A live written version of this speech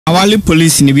Awali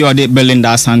police ni bi ode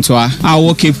Belinda Santoa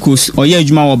awo Cape Coast oye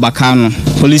adwuma wo Bakano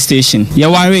police station ye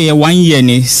ware ye 1 year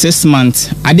ni 6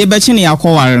 months ade bechi ne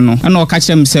yakoware no na o ka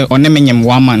kire me se one menyem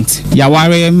 1 month ya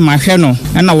ware mahwe no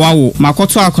na wawo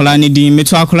makoto akola ni din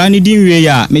meto akola ni din wie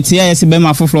ya mete ya se be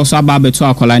ma foforo so aba beto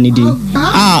akola ni din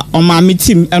o ma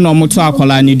metim na o moto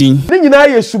akola ni din ni nyina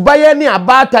ye subaye ni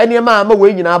abata ni ma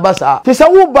we nyina abasa te se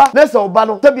wo ba na se oba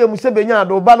no tabia mu se benya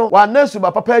ado ba no wa na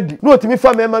suba papa adi no otimi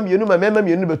fa mema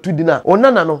mienu betu di na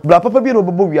onana no bra papa bi no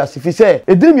bobo wiase fi se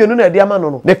ediri mienu na de ama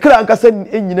no ne kra ankasa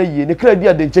enyina yie ne kra di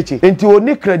ade ncheche enti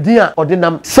oni kra di a ode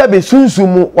nam sebe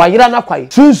sunsumu wayira na kwai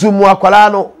sunsumu akwala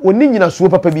no oni nyina suo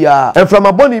papa bia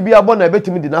enframa boni bia bona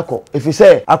betimi di nako efi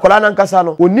se akwala na ankasa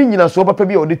no oni nyina suo papa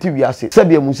bia ode ti wiase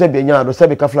sebe mu sebe nya no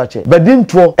sebe kaflache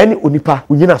bedinto ene onipa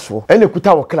onyina suo ene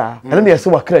kuta wakra ene ne yese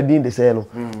wakra di de se no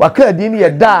wakra di ni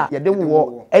yeda yede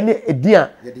wo ene edia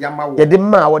yede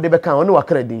ma wode beka oni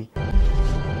wakra di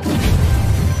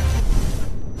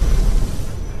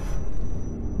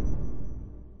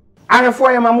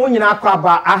Arefo ya mamu nyina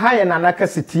akwaba aha ye na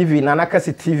Kesse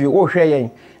TV wo hwe yen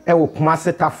e wo kuma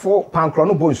setafo pankro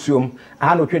no bonsuom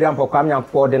aha no twede ampokwa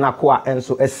amyankwo de na ko a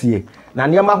enso asie na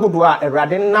niema hodo a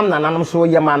Awurade nam nananom so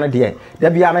yema no de da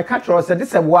bia me ka kyerɛ se de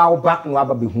se wo awoba no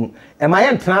aba behu e ma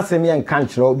ye ntena asem ye nka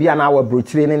kyerɛ bia na wa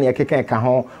brochire ne ne keka ka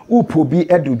ho upo bi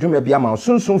edu dwuma bia ma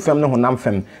sunsun fam ne honam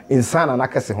fam insana na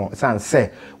Kesse ho san se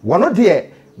wono de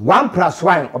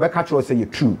 1+1 obeka chiro say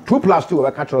 2 2+2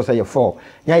 obeka chiro say 4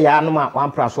 nya ya no ma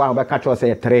 1+1 obeka chiro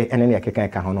say 3 ene ne keka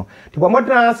ka ho no ti bo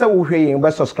modran say wo hwe yin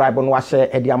be subscribe no wa share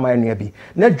edi ama anu bi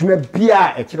na dwuma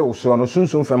bia e kire wo so no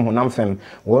sunsun fam honam fam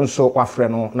won so wafre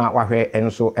no na wahwe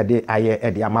enso ede aye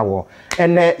edi ama wo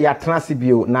ene ya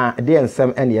transibio na ede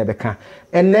ensem ene ye beka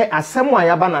ene asem a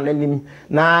yaba na nanim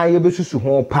na ye besusu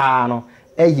ho pa no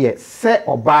eye se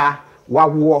oba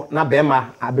wawo na bema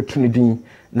abetunidin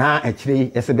na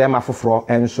akire yese bema foforo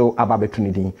enso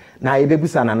ababetunidin na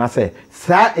yebebusa na se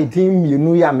sa edin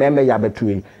mienu ya meme ya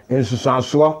betue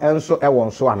ensusanso enso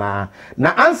ewon so ana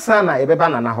na ansa na yebeba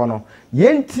na ho no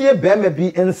yentie bema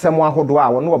bi ensem ahodo a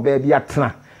wono oba bi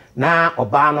atena na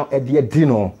oba no ede adi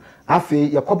no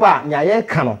afi yekoba nya ye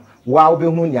ka no wa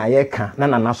obehu nya ye ka na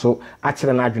nana so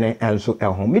akire na adwene enso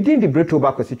eho midin di breto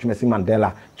ba kwesi twemesi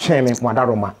Mandela cheme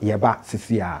mwadaroma yeba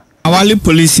sisia Awali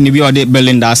police ni bi ode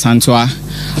Belinda Santoa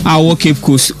awo Cape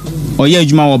Coast oye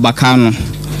adwuma wo Bakano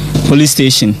police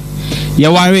station ye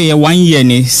ware ye 1 year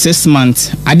ni 6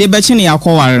 months ade bechi ne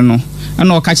yakoware no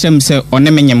na o ka kire me se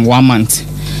one menyem 1 month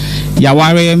ya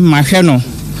ware mahwe no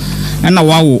na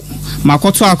wawo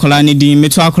makoto akola ni din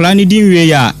meto akola ni din wie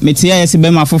ya mete ya yese be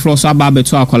ma foforo so aba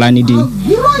beto akola ni din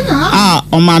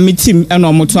o ma metim na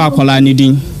o moto akola ni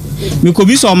din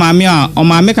mikobi so o ma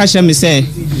me ka kire me se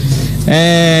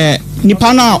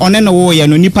nipa na one no wo ye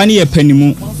no nipa ne ye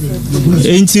panimu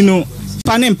enti no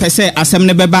pa ne mpese asem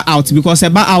ne beba out because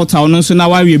eba out no so na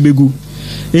wawe begu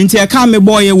enti e ka me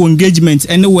boy ye wo engagement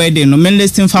ene wedding no men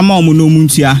listing fama omo no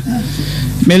muntua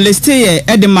men listing ye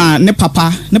edema ne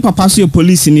papa so ye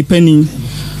police ni pani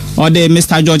or the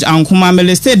Mr. George Ankuma men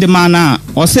listing de man na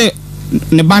o se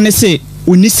ne ba ne se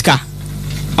oniska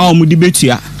a omo di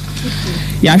betua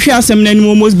ya hwe asem na ni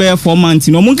almost be 4 months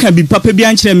no mun ka bi papa bi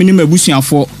ankere me ni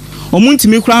mabusuafo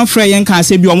omuntimi kran frɛ yen ka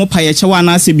ase bi omo paye kyewa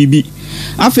na ase bibi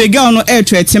afa girl no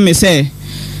threat me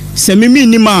se mimi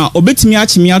ni ma obetimi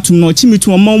akimi atum no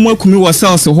chimitu omo akumi wo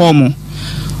cells ho mo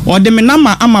ode me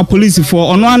nama ama police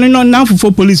for ono anu no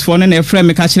nanfofo police for no na frɛ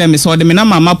me ka kyerɛ me se ode me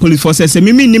nama ama police for se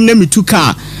mimi nim na mitu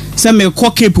ka se me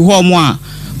kɔ cape ho mo a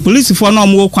police for no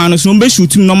omo kwan no so mbe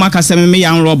shootum no maka se me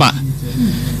yan roba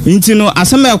nti no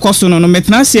asema ekoso no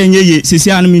metena se anyeye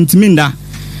sisi anu mintimi nda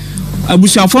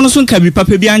abusuafo no so nka bi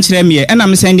papa bi ankere me e na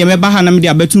me sen de me ba ha na me de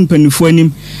abatu mpanifo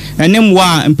anim enem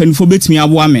wa mpanifo betumi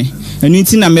aboa me enu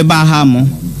nti na me ba ha mo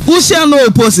usia no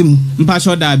oposim mpa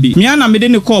cho da bi me na me de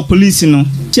ne call police no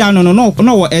tia no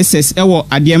wo SS e wo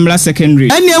Adiemla secondary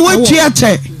ene wotua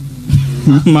che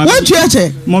wotua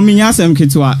che mommy nya asem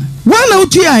ketwa wana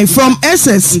wotua from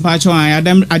SS mpa cho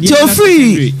Adiemla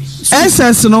secondary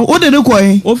SS no wo de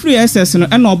koi o free SS no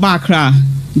e na oba akra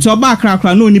nti oba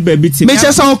akra no ni ba biti me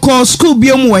che so call school bi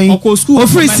omwen o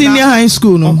free senior high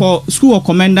school no school of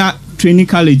Commander Training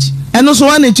College eno so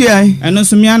wana tua eno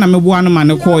so me na me boa no ma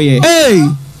ne call ye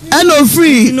eno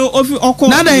free no ofi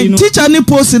na den teacher ni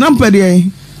post na mpede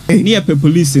ni e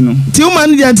police no ti o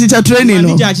man dia teacher training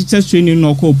no teacher training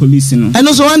no call police no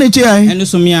eno so wana tua eno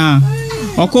so me a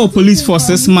call police for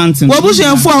 6 months wo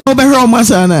busuafo a wo be hwe o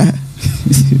masana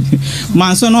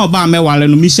man so no ba me wale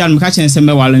no mission me ka chense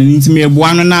me wale ni ntimi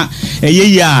eboa no na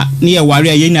eyeyi a ne ye ware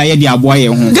aye na ye de aboa ye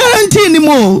ho guarantee ni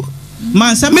mo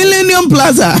Millennium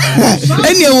Plaza.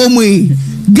 Any woman.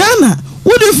 Ghana.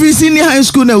 What if we senior high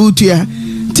school na utia?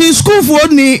 Ti school for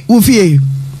ni ufie.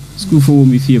 School for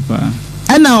me fie pa.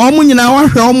 Ana omo nyina wa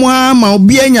hwe omo ama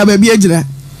obi anya ba bi agira.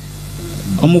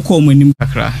 Omo ko omo nim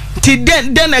kakra. Ti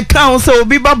den account so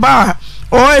obi baba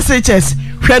or SHS.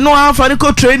 Hwe no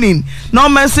afaniko training. No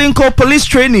mensinko police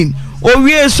training.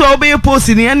 Owie so obi post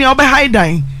ni ene obi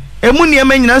hide. Emu ni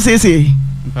ema nyina sese.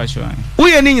 Mpacho an.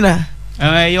 Uye ni nyina.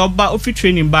 Yoba ofi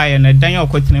training buy na dan ya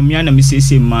okotena mu ya na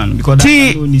mesese man because that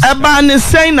eba ne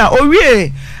say na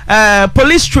owie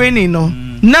police training no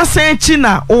na say chi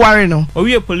na oware no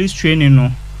owie police training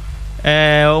no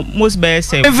most best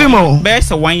say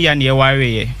 1 year na ye ware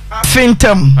ye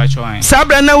fintam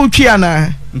sabra na utwi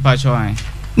ana mpacho an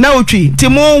na utwi ti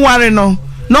mo ware no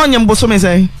na onyem bosome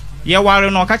say ye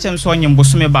ware no ka chem so onyem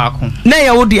bosome baako na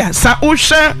ye wodia sa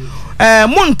uhwe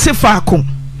montefaako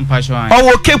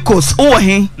owo Cape Coast owo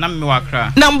he na me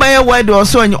wakra number ye word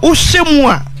also onye ohwemu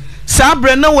a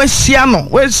sabre na wahia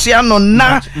no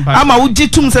na ama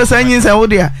wugitum sesanyin se wo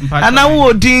dia ana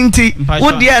wo dinti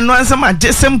wo dia no ansem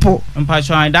age simple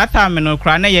mpacho that time no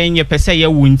kra na ye nye pese ye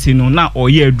wunti no na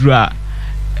oye adura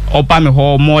oba me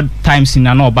ho more times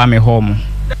na oba me ho mo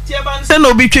se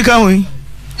no bi twika ho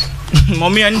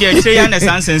mommy and dey say ya na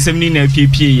sansensem ni na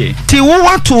piepie ye ti wo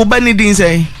wato ba ni din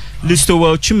say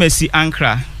Listowell Chumesi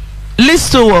Ankara.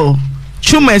 Listowell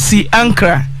Chumesi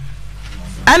Ankara.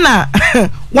 Ana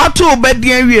watu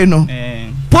obedi awie no.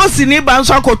 Post ni ba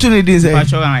nso akoto ni din say.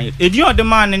 Edi o de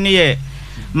man ne ye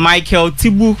Michael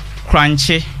Tibu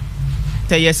Crunchy.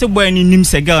 Te yese boy ni nim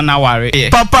se girl na ware.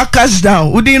 Papa cash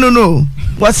down. Udi no.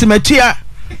 Wasimetua.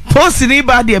 Post ni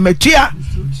ba de metua.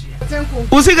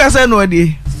 Usika say no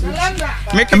de.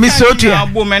 Me so to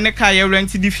abo me ne ka ye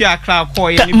rent di fi akra ko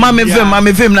ye ni mame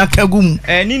vem na kagum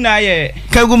ni na ye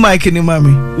kagum mic ni mame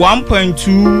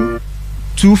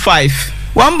 1.225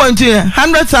 1.2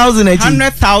 100,000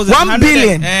 1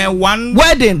 billion one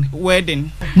wedding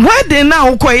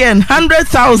now ukoyen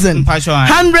 100,000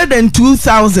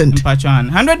 102,000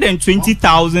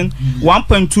 120,000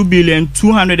 1.2 billion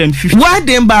 250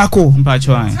 wedding bako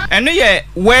eno ye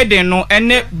wedding no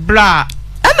ene bra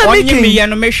making me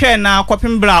no me hwe na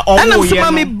kwapem bra owo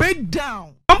ye no break down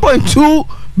 1.2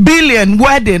 billion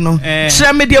wedding no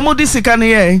share media modi sika ne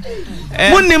ye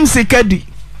munim sikadi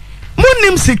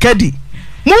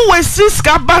mu wesi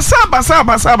ska basa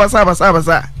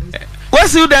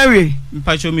wesi udanwe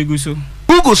mpacho miguso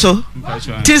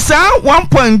tisa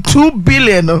 1.2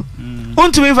 billion no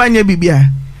untumi fanye bibia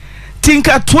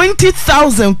tinka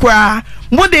 20,000 kwa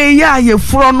mode ya ye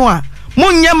fro no a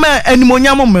munyama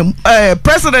animonyam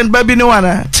president baby no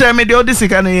wana cheme de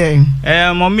odisika ne yen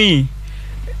mommy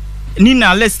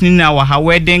nina let's nina wa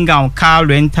wedding gown car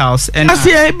rentals and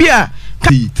asia bia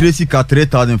Tracy car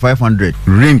 3,500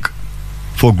 ring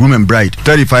for groom and bride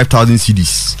 35,000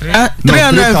 cedis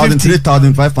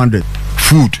 3,500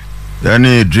 food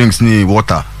any drinks ni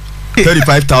water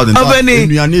 35,000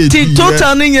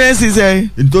 total ni nyesi say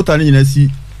in total ni nyesi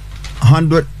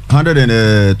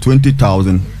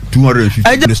 120,000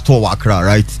 250 in the store Accra,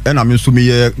 right? And I mean, so me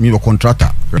a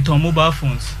contractor. To mobile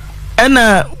phones. And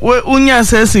unya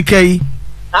says okay.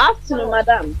 Afternoon,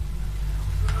 madam.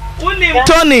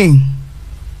 Tony.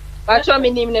 Pacho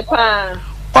mi nim ne pa.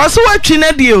 Waso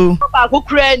watchine dio. Ba ko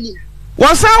krani.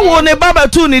 Wasa wo ne baba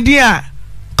tu ne dia.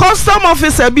 Custom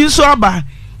officer bi so aba.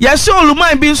 Yesi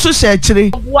oluman bi so hye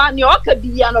kire. Wa ne oka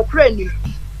bia no krani.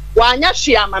 Wa anya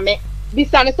hwe amame.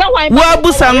 Bisane sa wan wa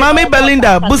busan mami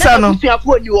Belinda busano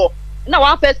na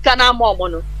wan first kana momo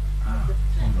no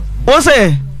o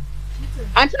say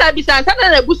anti na bisan sa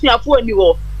na busuafo ni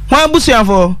wo wan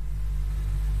busuafo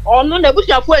onu na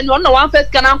busuafo ni onu na wan first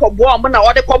kana nkobo o na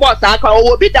ode kobo sa aka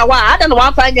o bi da wa ada na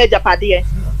wan fa nya japade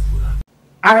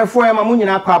ahefo ema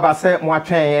munyina kwa abase mo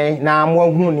atwen na mo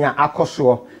hunu ne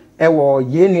akoso ewo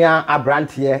yenua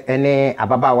abrante ene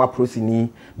ababawa prosini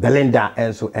Belinda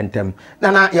enso entem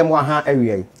na yemo ha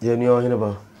awie yenua hene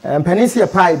ba mpanisi e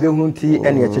pa ebehunu nti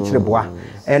ene ekyekireboa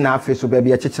ena afi so ba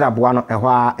bi ekyekiraboa no ehɔ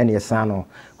a ene esan no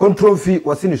kontrofi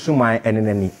wose ne suman ene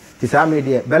nani ti saamre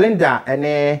de Belinda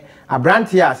ene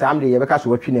abrante a saamre ye beka so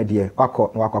watwi na de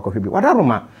wakɔ hwebi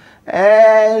wadaroma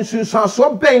nsunsanso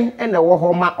ben ene wo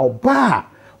hɔ ma oba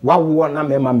wawo na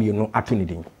mema mienu ato ne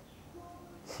din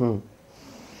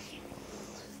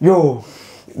yo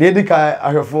dedika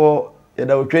ahwefo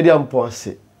yeda otwedi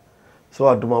amponse so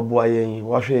adoma boa yen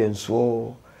wahwe yen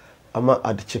so ama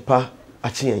adechepa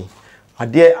ache yen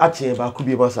ade ache yen ba ku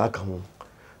bi ma sa aka ho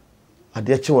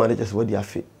ade ache wan de se wodi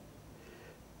afi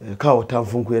ka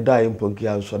otamfo nku yeda yen ponki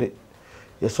ansore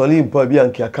ye soli mpa bi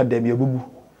anki academy abubu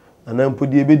anampo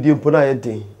die bedi mpo na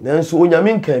yɛden nanso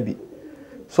onyame nka bi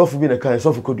sɔfo bi na kan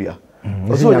sɔfo kodua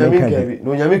ɔsɛ onyame nka bi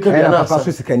na onyame nka bi na papa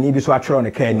so sikani bi so atwerɛ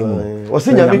ne kan ni mu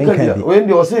ɔsɛ onyame nka bi o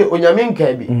ndi ɔsɛ onyame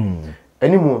nka bi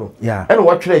animu no ɛna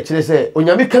wɔtwerɛ kyerɛ sɛ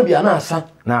onyame nka bi na asa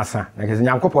na kɛse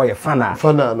nyankopɔ yɛ fana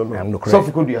no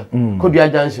sɔfo kodua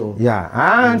junction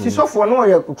nti sɔfo no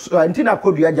yɛ nti na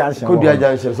kodua junction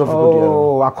sɔfo kodua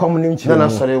oh akom ne nkyiri na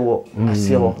sɔre wɔ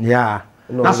asie hɔ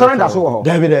na sɔre da so wɔ hɔ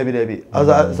dabi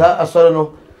asa asɔre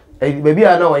no baby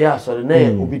ana wa ya sɔre na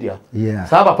yɛ obi dia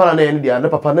saa papa na yɛ ne dia na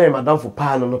papa na yɛ madam fo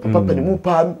pa no papa pani mu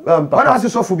pa papa ɔna ase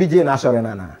sɔfo bi je na asɔre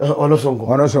na ɔno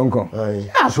sonko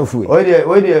sɔfo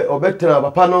we de obetra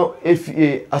papa no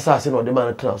efie asase na ɔde ma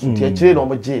na tra so tie kyire na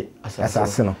ɔmgye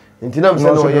asase no ntina mse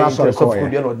no yɛ sɔfo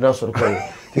kodua na ɔde na sɔre kɔ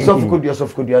ti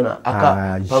sɔfo kodua na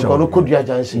aka panko no kodua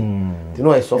jansi ti no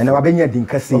yɛ sɔfo ɛna wabenya din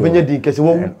kɛse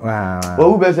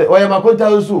wo be se ɔyɛ makonta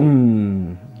nso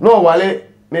no wale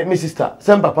me sister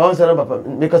sem papa on sem papa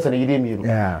me ka sene yire miru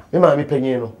me ma me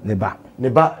panyin no ne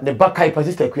ba kai pa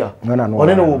sister kwa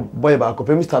one no boy ba ko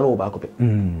pe Mr. no ba ko pe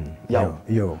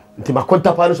yo nti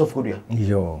makonta pa no so fodua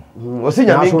yo o si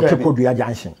nyame nka so kodua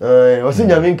junction o si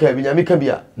nyame nka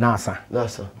bia na asa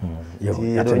yo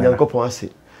ya to nyankopon ase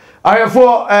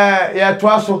ayefo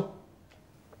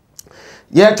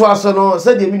ye to aso no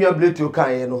se de minua bletu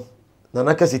kan ye no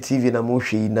na Kesse TV na mo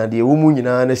hwe na de wo mu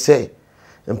nyina ne se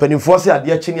mpanimfoɔ se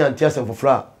ade akyi ne ante asɛm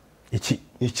foforo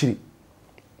ekyiri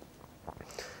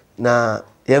na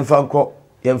yɛmfa nkɔ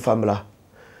yɛmfa mla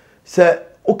sɛ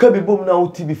woka bi bom na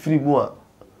woti bi firi mu a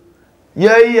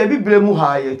yɛ bibire mu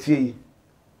ha yɛ tie yi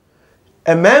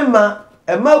ɛmɛma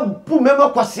bu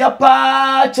mɛma kwasea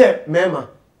paa kyɛ mɛma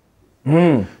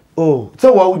sɛ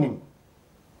wawonim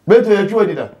beto yɛtwi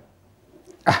wadi da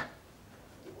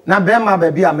na bɛma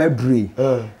baabi a madure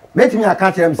metimi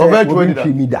aka kyerem se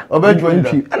obetwi mi da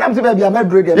anam se bia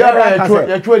madure de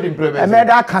ya chwe di premise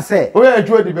meda aka se o ya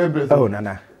chwe di premise oh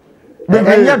nana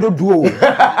enya doduo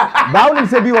ba woni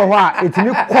se bi wo ho a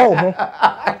etimi kɔ ho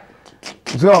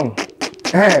zong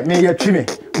me ya twi me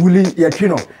wuli ya twi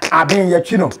no aben ya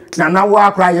twi no nana wo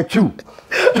akra ya twi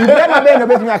ibe na be no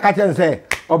betimi aka kyerem se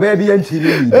oba bi ya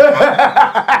ntiri ni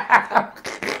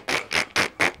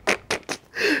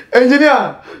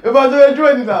engineer e ba so ya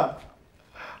chwe di da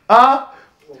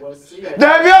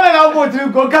Daviana na motri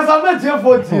ko kasama tie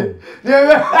 40.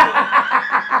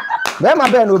 Be ma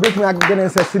be no obetumi agene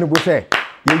nse sinu bo se.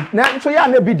 Na so ya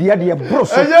na bi de bro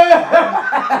so.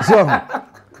 So.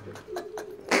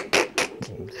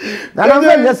 Na na be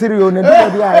ya siri o ne bi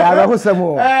dia ya ra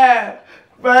hosamo.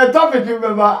 Topic you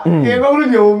remember. E go ru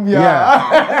de o mbia.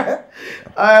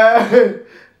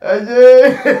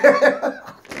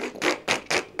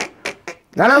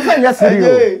 Nana fanya serio.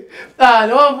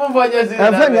 No one fanya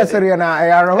serio. Fanya serio na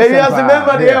ayaro. Ya se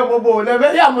member de mobo, na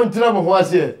be ya montra mo ho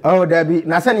ase. Oh Dabi,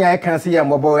 na se ne ya kan se ya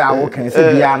mobo ya wo kan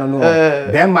se bia no no.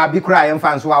 Be ma bi kura ya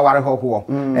mfa nso aware hoho.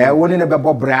 Woni ne be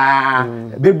bobra.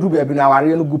 Be dru be bi na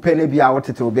aware no gupe ne bia wo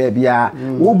tete oba bia.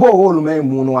 Wo bo holu man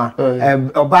mu no a.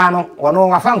 Oba no wono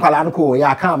wafa nkwala no ko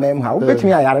ya kan mam ha. Wo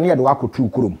betimi ayare ne ye de wakotu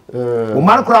kurom. Wo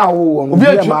man kura wo wo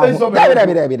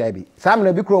Dabi. Sam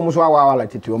na bi kurom so awawala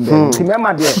tete ombe.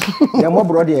 Ma de ya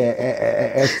mobro de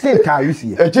senta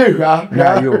yusi e che hwa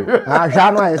yo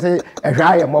hwa no ayese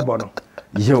hwa ya mobo no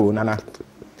yo nana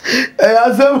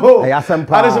asempo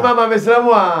ari se mama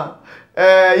mesramo a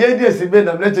ye di esibe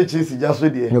na mna chechi si jaso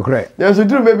de ya so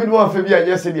duru me bi no afa bi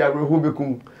anye se de agrehu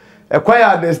bekum e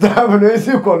kwaya de staff no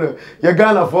esi ko no ye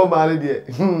Ghana for male de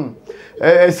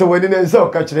se wani na nse o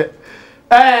ka kire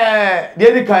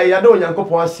de di kai ya do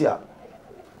Nyankopon asia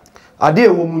ade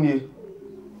ewo mu nie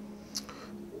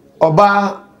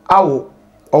Oba awo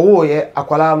owo ye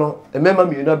akwala no emema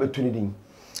mienu abetu ni din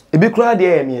ebi kura de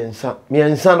ye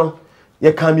miensa no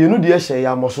ye ka mienu de hye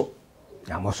ya moso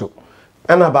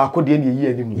ana ba ko de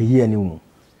ne yi animu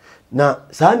na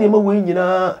saa ne ma we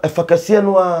nyina efakase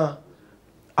no a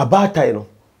abatai no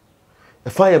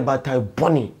efa ye batai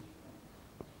boni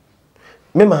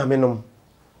me ma me nom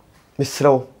me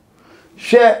srew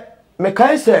hwe me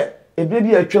kai se ebe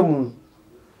bi atwam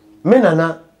me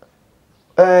nana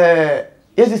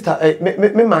yes sister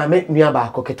me maame nua ba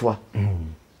akoketwa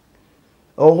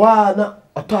owa na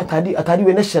ato atadi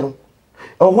we ne hye no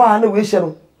owa na we hye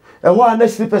no owa na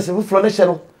slippers fuflo ne hye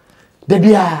no da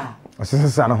bia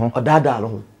osesa no ho odada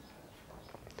no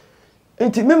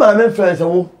enti me maame friends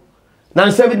wo na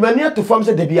nse bi mani ato fam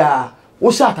se da bia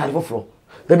wo sha atadi fuflo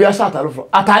da bia sha atadi fuflo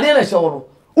atadi na hye wo no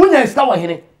unya sta wa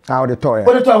hene o de toy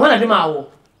hwana de ma wo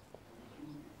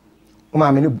o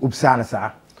maame ni ubsana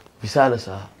sa bisana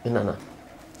sa inana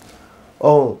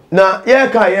oh na ye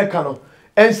ka no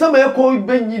ensama ye ko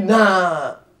benyi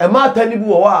na mata ni bi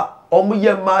wo wa omo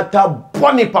ye mata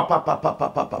boni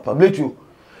papa bletu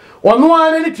ono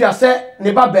ane ni tuase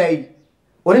ne babai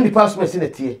oni ni passport na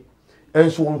tie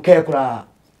enso wonke kura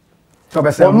so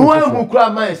be se ono amu kura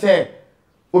man se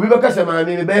obi beka se ma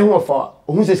me be hu ofa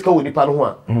ohun se sika wo nipa no ho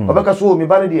a obeka so mi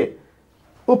ba ne de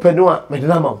openu a me de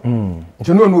na ma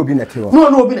nti no obi na tie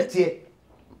no obi na tie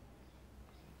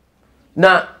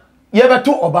na ye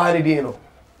beto oba ne din no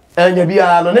enya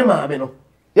bia no ne maame no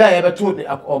ye beto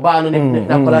oba no ne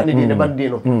na kola ne din ne ban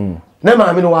din no ne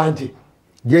maame no wa nti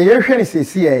ye hwe ne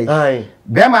sesi ai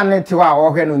be ma ne te wa wo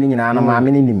hwe no ni nyina no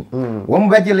maame ne nim wo mu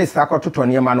beje list akototo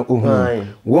ne ma no ohun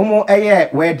wo mu eye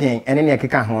wedding ene ne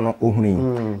keka ho no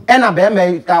ohun e na be ma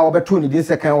a wo beto ne din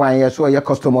second one year so ye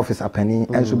custom officer pani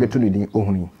enso beto ne din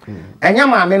ohun enya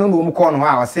maame no wo mu ko no ho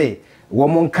a wo se wo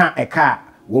mu nka eka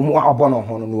wo mu obo no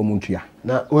ho no wo mu ntua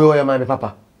na we ya maame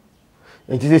papa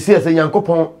enti sesi ese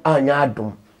Nyankopon anya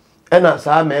adom ena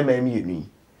saa mema mi yenu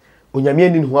onyame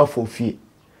ani ho afofie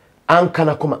anka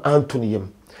na koma Anthony yem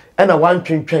ena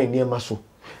wantwentwan niema so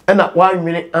ena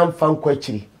wanwene amfa nkwa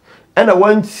akiri ena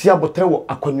wansi abotre wo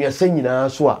akwanuasa nyina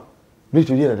so a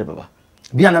bitu die na de baba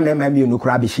bia na mema mi yenu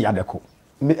kura bi hia deko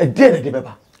de na de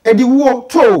baba edi wo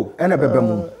to ena beba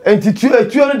mu enti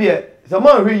tuo no de sama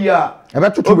hwe ya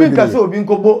obi nkase obi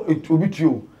nkobo obi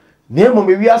tuo niema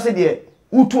me wiase de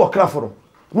utu okraforo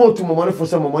no otu momone fo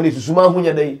se momone susuma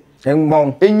hunya dai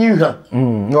engbon enyiha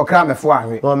no kra mefo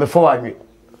ahwe no mefo ahwe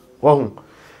wo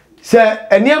se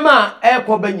eniema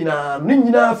ekoba nyina ne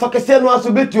nyina fakese no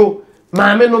aso betio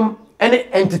maame nom ene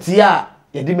entity a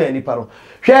yedi mani paro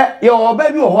hwe ye oba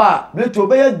bi wo ho a betio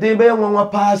be ye den be ye nwanwa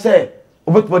pa se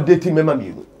obetumo dating mema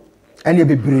mienu ene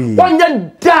bebre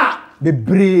wanya da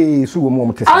bebre so wo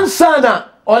mo tese ansana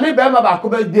oni be ma ba ko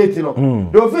be date no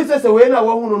do fi se we na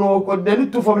wo hunu no ko de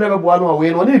tu fom na be boa no we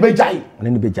no oni be jai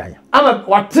ama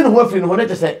watin ho afiri no ho ne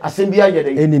tese asem bia ye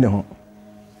de eni ne ho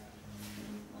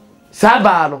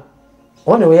saba no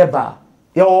oni we ba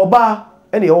ye oba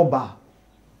ene ye oba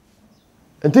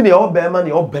enti ne oba ma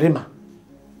ne oberima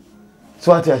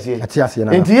so ati ase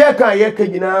na enti ye ka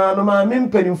gina no ma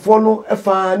mpanimfo no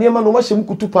efa ne ma no ma hyem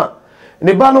kutupa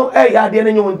ne ba no ya de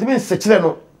ne nyo ntimi nsechire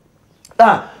no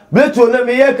Beto na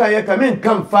me ye ka men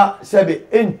kamfa sebe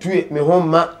entue me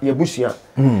homma ye busua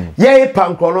ye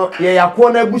pankro no ye yakwo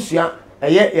na busua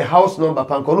ye house number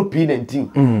pankro no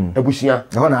P19 abusua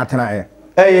ho na atena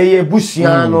ye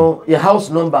busua no ye house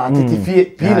number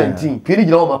atifie P19 piri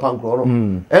gina o ma pankro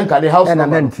no enka ne house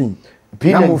number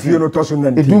P19 na mo fie no to so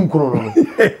 19 edun kro no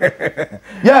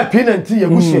ya P19 ye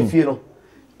busua fie no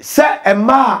se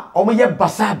ema o mo ye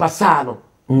basa no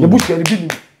ye busua ne bi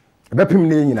ebepim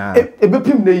ne nyina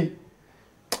ebepim ne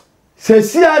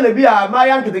sesia na bi a ma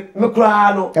yankete me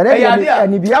kura no ya dia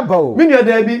ni bia ba o me nua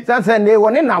da bi sanse ne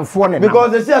woni namfo ne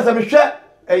because sesia se me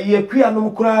hwe ye kua no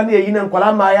kura na yi na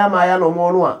nkwala ma ya no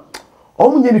mo no a o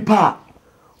munye ni pa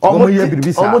o mo ye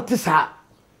biribisa o mo tisa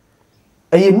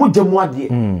mo jemu ade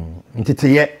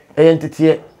ntiteye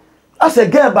ntiteye ase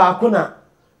ga ba ko na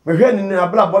me hwe ni na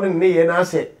bla bo ne ye na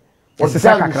ase o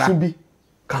tisa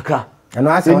kakra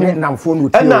eno ase woni namfo no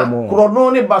tie wo mo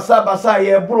krono ne basa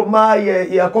ye buru ma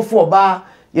ye akofo oba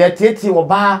ye tete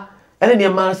oba ene ne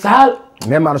ma sal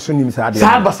me ma so nim sa de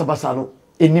sal basa no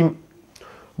enim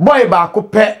boy ba ko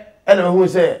pe ene hu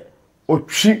se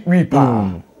otwi wi pa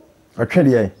otwe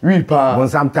de wi pa bon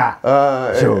samta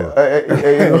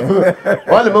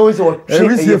wale ma hu se otwi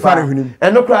wi se fare hunim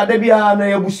eno kra da bia na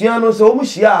yabusua no se o mu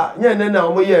hia nya ne na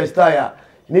o mo ye style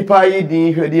nipa yi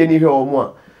din hwede ni hwe o mo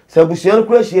a sabusian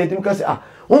kura hie tim ka se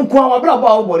onko a wabra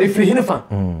ba wo bore firi hine fa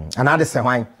ana de se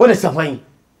hwan o de se hwan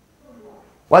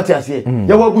wati ase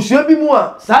ya wabusia bi mu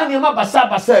a saa ne ma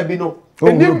basa bi no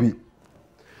enim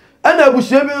ana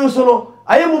abusia bi so no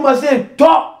ayemu ma se to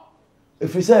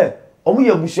efi se omu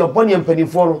ya abusia bone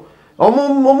mpanifo no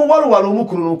omu waru omu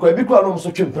kuru no kwa bi kura no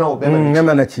so twempena wo be ma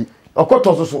ngema na chi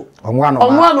okoto so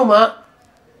onwa ma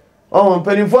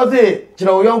mpanifo ze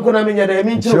kira wo yonko na menya da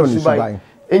mi nkira subai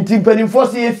enti mpanimfo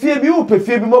se efie bi wo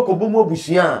pefie bi makobo mu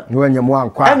abusua no anyamo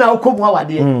ankwa na okomu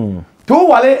awade to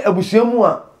wale abusua mu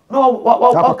a na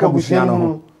wa abusua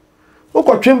no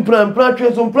ukotwe mpran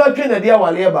twe so mpran twe na dia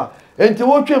wale ba enti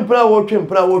wo twe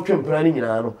mpran ni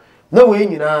nyina no na we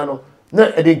nyina no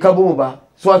na ede nkabo mu ba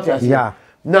so ati ase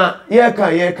na ye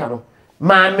ka no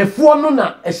ma mefo no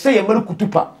na ehye ye mari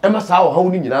kutupa ema saa wo hawo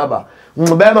ni nyina ba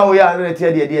ba ma wo ya na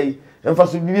tie de yi emfa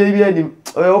so bibia anim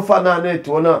o fa na na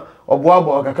to na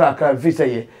oboabo kakra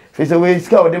mfise we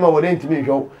sika odema wode ntimi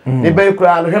hwo ne bai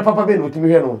kura no hwe papa be no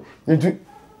timi hwe no ntu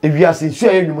ewiase nsu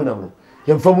enwum na no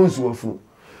ye mfa mu nsu afunu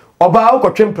oba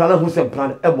ukotwe mpra na hu se mpra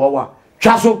na ebo wa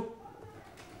twa so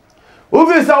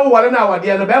Ovi sa wo wale na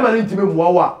awade no be ma ne ntime muwa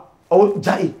wa o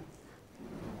jai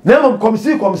na mom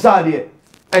komsi komsa de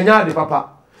enya de papa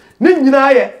ne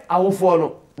nyina ye awofo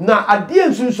no na ade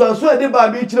nsunsuanso de ba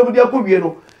bi kire mu de akowie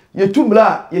no ye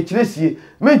tumla ye kire sie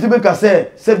me ntime ka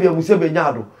se bia mu se be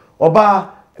nyaado oba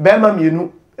be ma mienu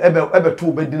ebe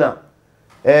to bedina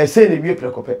se ne wie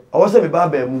prekope o se be ba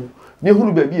ba mu ne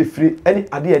hunu ba bi efire ene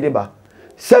ade ye de ba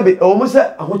se be o mu se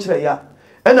ahokire ya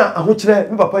ena ahokire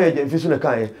me papa ye gemfi so ne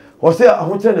kan ye o se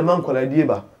ahokire ne man kola die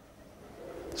ba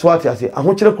so ati ase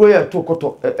ahokire kro ye to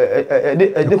koto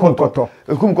de koto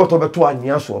ekum koto be to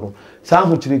anya so no sa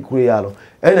ahokire kro ya no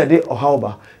ena de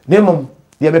ohawba ne mom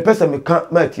de me pesa me kan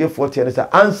ma tie 40 ne sa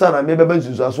ansa na me beba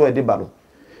nzuzu aso e de ba no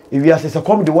ewi ase se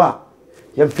kom de wa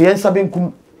ye fiensa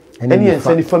benkum ene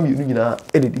yensa ni family nu nyina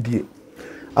e de didie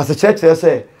ase church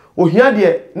se ohia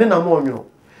de ne na mo onwino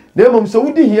ne mom se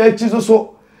wudi hia achi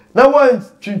so na wan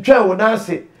twintwan wo na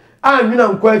ase anwina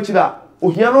nkwa akira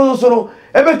ohia no so no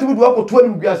ebetubu do akoto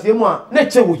anim guase mu a ne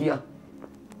che ohia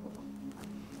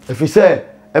efise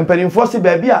empanimfo se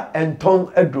ba bia enton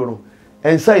aduro no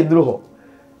ensa iduro ho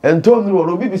enton nuro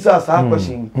no bibisa sa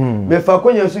question me fa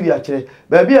konya su dia kire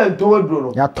ba bia enton aduro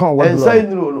no ya ton waduro ensa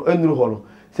nuro no enuro ho no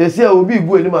se se obi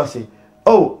bu anim ase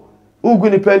oh ugu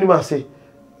ni pa anim ase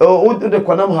o de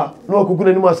kwanam ha na okugu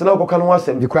anim ase na okoka no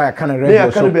asem di kwa ya kana ne radio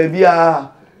ya kana ba bia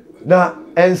na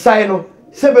ensa no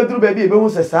se beduru ba bia be hu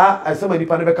se sa asema ni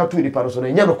pa no be ka to ni pa no so na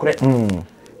nya no kore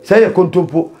se ye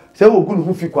kontompo se ogu no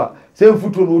hu fikwa se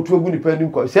mfuto no otu ogu ni pa anim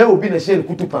kwa se obi na she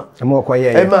kutupa mo ko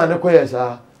ye ma ne ko ye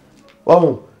sa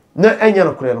wo na enya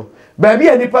no kore no ba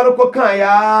bia ni pa no ko kan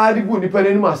ya di gu ni pa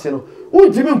anim ase no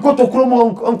untimi nkoto kromo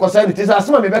nkosa ni tisa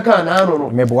asema me be kan na no no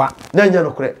meboa na nya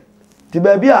no kore ti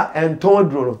ba bia enton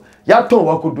duro no ya ton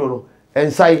wa ko duro no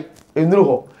ensai enuru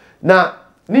ho na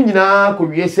ni nyina ko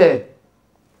wie se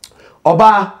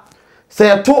oba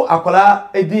se to akola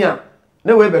edian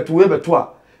na we beto a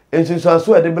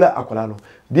ensunsuanso e de bla akola no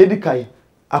de di kai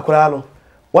akola no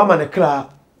wa ma ne kra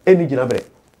eni gina bre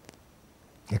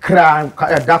kra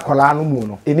da kola no mu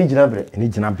no eni gina bre eni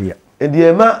gina bia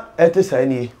edi ma ete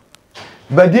sani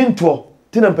badinto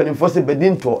tina mpanimfo se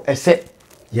badinto ese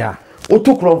ya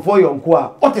oto kronfo yonko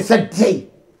a o te se dei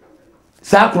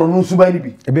sa kron no suba ni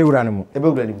bi ebe wura ne mu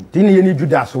tini ye ni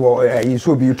Judas wo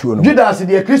yeso bi tuo no Judas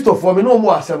de Christopher me no mu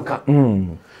asem ka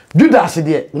Judas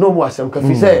de me no mu asem ka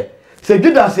fi se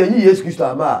Judas yi Yesu Kristo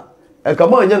ama e ka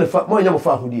mo anya mo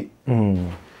fa hodie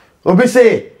obi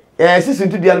se sisi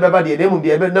ntu dia beba de mu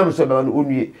de be nam so beba no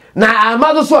onue na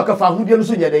amado so ka fa hodie no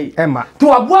so nya dei ema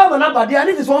to aboa ma na ba de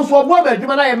ani so so aboa ba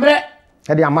adwuma na ye mre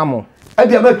e de amamo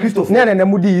edi ama Christopher ne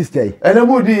mu di Easter ene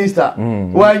mu di Easter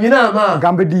wa nyina ma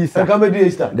gambe di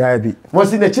Easter da bi mo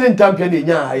si ne chire ntampia ne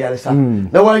nya ayaresa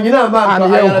na wa nyina ma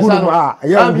ayaresa no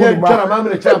ya chara ma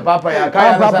me chara papa ya ka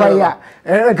ayaresa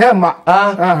kema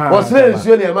wo sire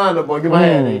nsuo ne ma no bonwuma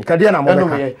ya ne kade na mo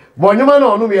beka bonwuma na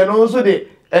onu me no so de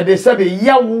de sabe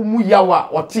yawo mu yawa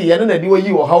oti ye na de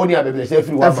wayi wo hawo ne abebele se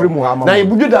afiri wa na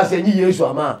ibuju da se nyi Yesu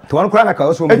ama to wan kura na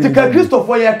ka so mo etika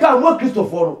Christopher ya ka mo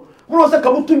Christopher no mo se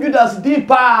ka mo tu Judas di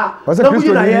pa na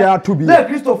mu na ya to bi na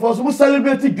Christopher so mo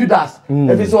celebrate Judas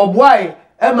e fi so boy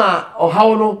e ma o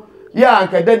hawo no ya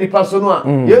anka da ni pa so no a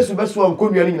Yesu be so anko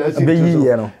nua ni nyina se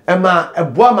e ma e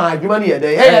boa ma adwuma ne ye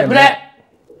de e bre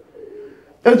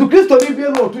etu Christo ni bi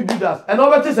no to Judas e no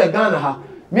be te se Ghana ha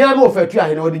me am ofatu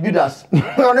ahe na odi Judas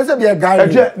no se be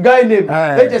guy name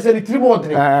e je se ni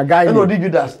trimodre e no di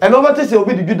Judas e no be te se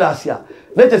obi di Judas ya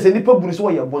na je se ni pa buru so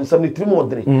ye bonsam ni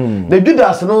trimodre na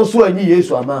Judas no so anyi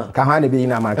Yesu ama ka ha ne be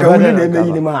ina ma ka wuli ne me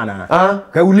yin ma na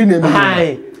ka wuli ne me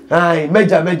ai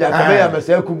meja ka be ya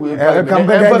mese akumu e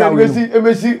ka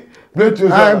emesi bletu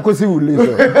so ko si wuli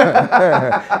so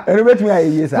ene betumi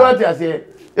aye yesa so ati ase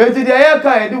enti de ya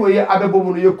ka e di we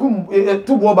abebomu no yekum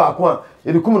tubo ba ko a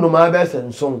yekum no ma be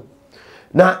senson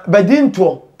na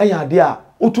badinto aya de a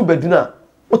otu badina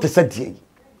o te se die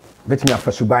betumi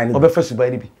afasuban ni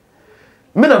obefasuban ni bi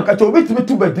menam ka to obetumi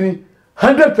tu badini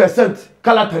 100%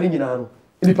 kala tani nyina no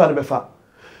nipa no befa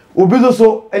obi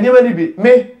so enyema ni bi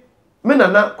me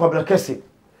nana kwabla Kesse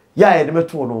ya ye de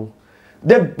meto no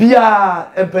de bia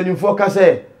empanimfo ka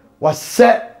se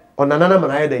wase onana na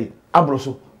mana ye dai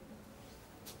abroso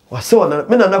wase onana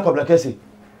me nana kwabla Kesse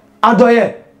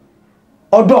adoye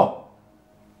odo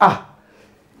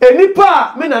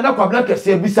enipa me nana kwabla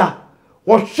Kesse bisa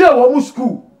wo hwe wo mu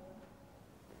school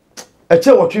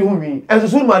eche wo twi hu wi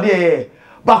enso ma de ye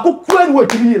ba kokura ni wo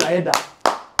tiri la ye da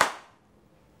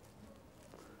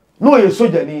no ye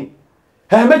soja ni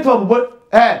meto mbo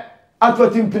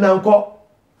atwati mpina nko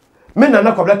me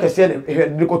nana kwabla Kesse ne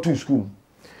de ko to school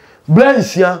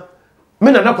blanchia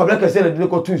me nana kwabla Kesse ne de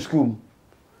ko to school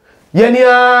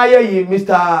Yenia ye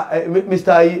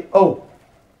Mr. Oh.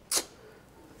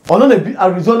 On the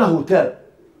Arizona hotel.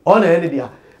 On any dia.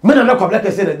 Men are not like I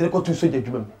said they go to so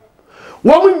judgment.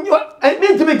 Woman I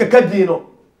mean to make a cadino.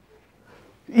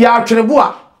 Ya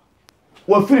Trebois.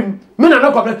 Wa film men are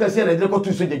not like I said they go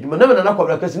to so judgment. Never not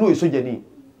like I said no so jeni.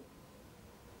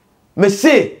 Me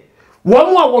say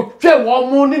one more try one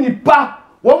more nipa.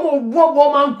 One more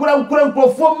woman kuram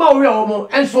for ma we omo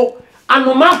and so and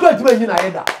no man to be na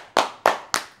yeda.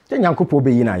 Nyankopɔ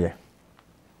be yina ye.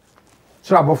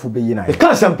 So abofo be yina ye. E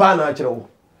kan sempa na akere wo.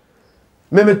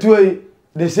 Me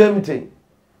the same thing.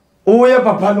 O ye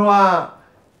papa no a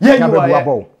ye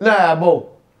nyiwa na abo.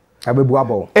 Abebu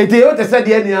abo. Ete yo te se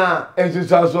de ni a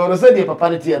ensusu so no se de papa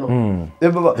ne tie no. E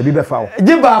bi be fa wo.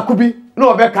 Giba akubi na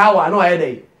obeka wa na aye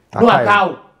dey. No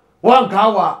akawo. One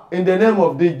kawa in the name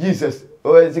of the Jesus.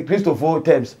 Or is it Christopher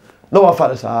terms? No wa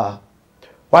fa sa.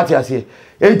 What you say?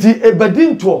 Eti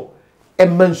ebedinto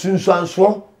emansunsu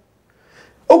anso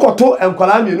okoto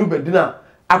enkwala mienu bedina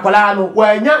akwala no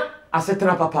wanya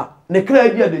asetena papa ne kra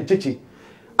bia de nchechi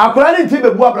akwala ne nti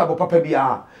bebu abrabo papa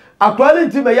bia akwala ne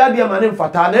nti be yade amane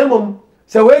mfata na emom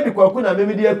se we di kwaku na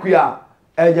memedi akua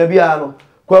enya bia no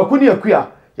kwaku ne akua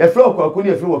ye fro kwaku ne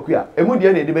ye fro akua emu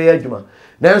de na de be ya adwuma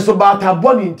na enso bata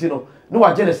boni nti no ne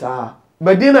waje ne saa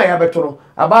bedina ya beto no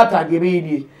abata de be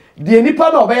yidie die nipa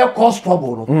na obeye cause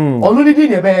trouble no onu ni di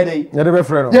ne be dey ye de be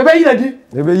frɛ no ye be yina di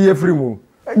ye be yie free mu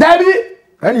dabi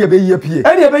eni ye be yie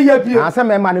pie asa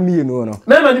me ma no mienu no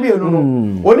me ma no mienu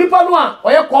no onipa no a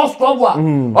oye cause trouble a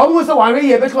omu se wan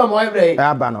ye be tuma mo ebre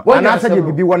aba no ana asa de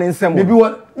bibi won nsem bibi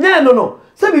won nye no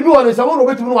se bibi won nsem no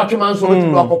betumi no watwe man so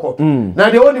betumi akokɔ na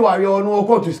de oni ware no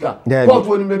court ska court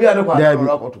woni me bia ne kwa na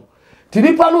akɔto ti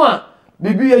nipa no a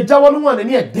bibi ye jawo no a ne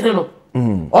ne dene no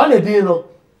o ne dene no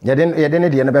ye de ne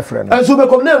de ne be frɛ no enso be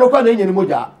kom na no kwa na nyene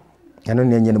moja eno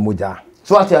ne nyene moja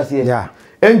so ati ase ya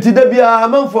enti da bia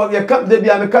amanfo ye ka da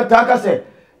bia me ka ta ka se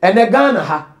ene Ghana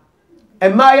ha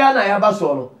emaya na ya ba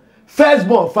so no first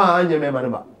born fa anye me ma ne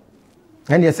ba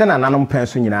ene ye se na nanom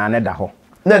penso nyina ne da ho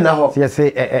na na ho se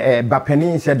se ba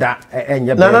panin se da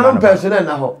enye na nanom penso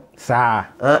na ho sa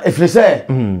efrise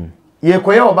ye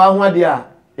koye oba ho ade a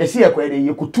ye se ye koye de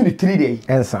ye kutu ni 3 dey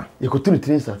ensa ye kutu ni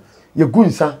 3 nsa ye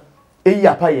gunsa eyi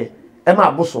apaye e ma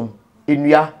abosom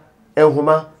enua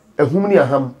ehuma ehum ni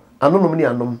aham anonom ni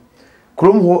anom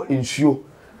krom ho ensuo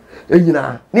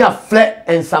enyina ni afle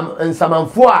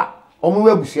ensamanfo a omo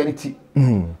we abusua ne ti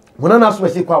wona na so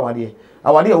se kwa awade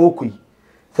a wokoi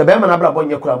se be ma na bra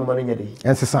bonye kura mo ma nye de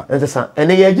ensesa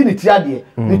ene ye gi ni ti ade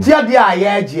a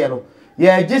ye gie no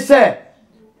ye gi se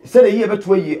de ye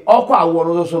beto yi okwa awo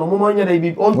no so no mo nye de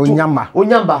bi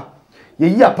onyamba ye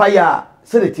yi apaye a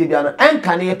se de ti bia no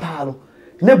enka ne pa no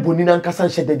ne boni na nkasa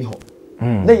nhye dadi ho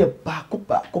na ye baako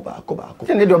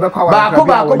ne de obekwa wa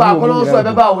baako no so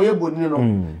ebe ba wo ye boni no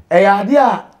e ya ade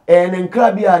a ne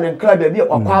nkra bia bi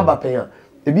wakwa abapen a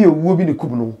ebi ewuo bi ne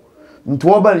kubu no nto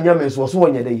oba ne nyame so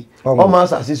wonye dai o ma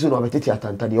sa asisu no beteti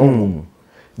atanta de o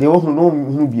de wo hunu no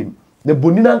hunu biem ne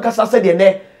boni na nkasa se de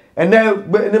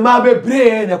ne ma be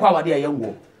bre ne kwa wade a ye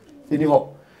ngo eni ho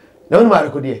na wonu ma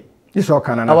rekode iso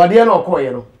kana na awade na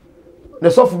okoye no ne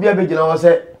sofu bia be gina wo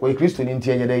se wo Kristo ni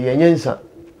ntie nyede ye nyensa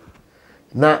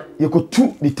na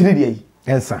yekotu ni 3 de yi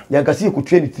ensa yankasi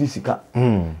yekotu ni 3 sika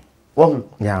wo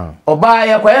ya oba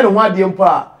ye kwaye no ho ade mpo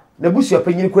a na busu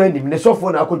apanyin kura nim ne sofu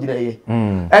na akogina ye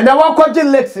ena wakoje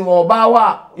lex oba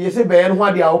wa ye se be no ho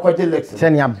ade a wakoje lex se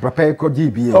ni abrapa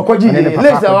koji bie okoji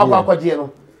lex a wakoje no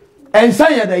ensa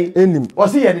ye dai enim wo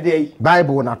se ye de dai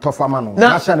bible na tofama no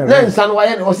na ensa no wa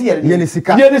ye wo se ye de ye ni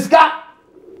sika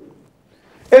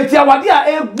eti awade a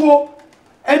egbo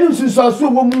eni susuaso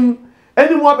wo mu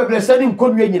eni mo bebrese ni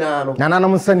nkonwe nyina no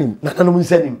nananom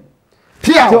nsanim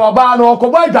pia te oba no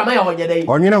okobo adwama ya onye dai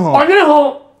onwene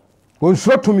ho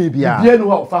onsuo tumi bia bia no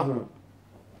ho fa ho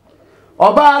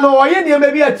oba no oye ne ma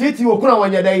bia titi okuna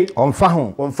onye dai onfa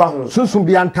ho sunsun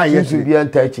bia nta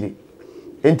akiri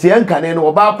enti enkane no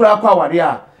oba kura kwa awade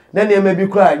a na ne ma bi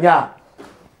kura anya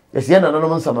yesi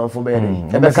nananom nsamanfo be dai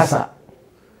ebe kasa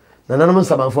nananom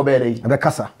nsamanfo be dai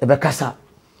ebe kasa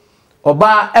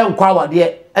oba enkwa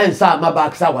awade ensa ma ba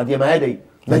kasa awade ma dai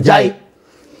na jai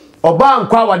oba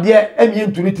nkwa awade emi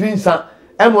ntuni trinsa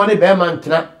emo ne be ma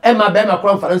ntena ema be ma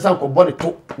kora mfare nsa nkobɔ ne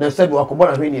to na se bi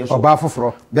wakobɔ na hwene yeso oba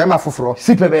foforo be ma foforo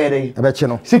sipe be dai ebe che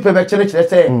no sipe be kyere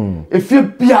se efie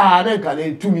bia na nka na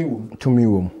tumi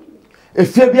wom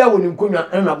efie bia woni nkonwa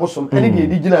na bosom ene de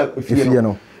edi gina efie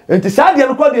no enti saa de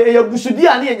no kɔ de ye gusudi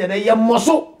a ne ye nyane ye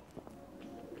mmoso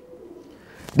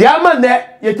de ama ne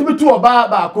yetumi tu oba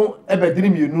baako ebediri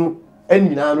mienu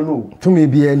anina no tumi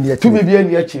bia ni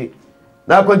akire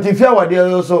na akwantifi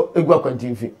awade so egu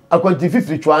akwantifi akwantifi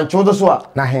firi twancho do so a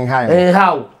na hen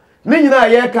how ne nyina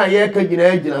ye ka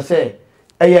gina se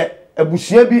eye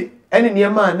abusua bi ene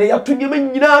niema ne yato niema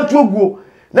nyina atoguo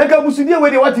na ka busudie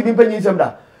we de wati bi panyin sem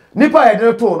da nipa ye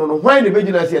de to no hwan ne be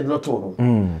gina se ye de to no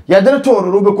ye de to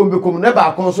no bekom ne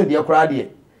ba akon so de kora de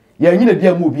ye nyina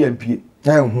dia mu obi ampie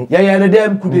ye ne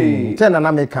dem kude te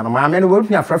na me kan ma me no wo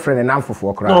fia frefre ne nam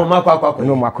fofo kora no makwa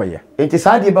no makoye enti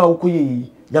saade ba wo koye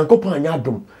yankopon anya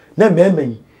dom na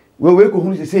memen we ko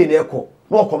hunu se ne ekọ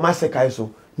na okoma sekai so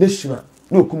na suma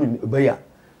na okumi baya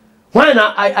hwan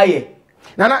na aye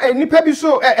na nipa bi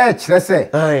so kire se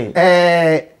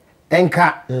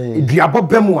enka duabo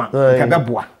bemu a ka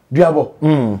beboa duabo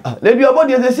le duabo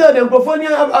de se de nkrofoni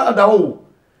adawo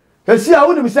kesi a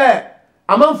woni bi se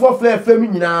amanfo fle mi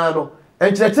nyina no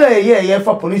enkyerete ye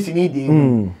fa police ni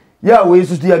de ya we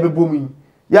susu ya bebomu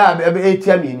ya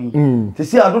etia mieni te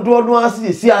si adodo no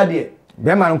ase si ade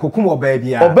be ma nkokum oba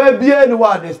bia ni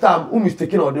wa the stam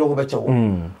mistake na ode ho be chewo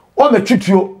o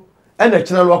metwituo ena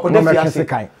kina no akoda fi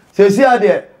ase se si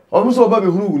ade o muso oba be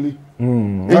hunu wuli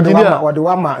engineer wode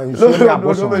wa ma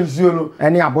nsuo no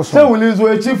eni aboso se wuli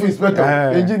zo chief inspector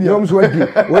engineer no so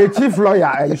we chief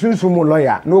lawyer sunsumu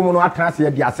lawyer no mu no atrase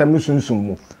ya di asem no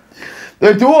sunsumu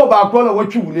enti wo ba akro na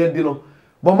watwi wuli edi no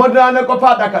bo modra na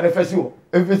kopa adaka de fesi wo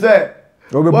efi se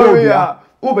ya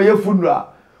ube ye funra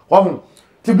ohun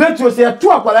ti bletu se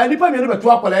to akwala nipa mi no be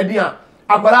to akwala di a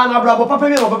akwala na brabo papa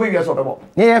mi no papa wi so bebo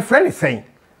ye friend say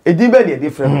edin be ne de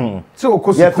friend so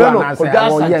okosu kwa na say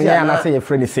o ye na say ye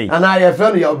friend say ana ye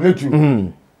friend ya bletu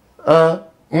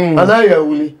ana ye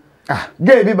wuli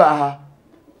ge bi ba ha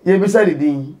ye bi sa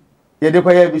didin ye de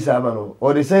kwa ye bi sa ma no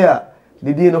o de say ya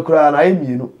didin no kra na ye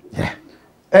mienu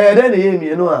de ne ye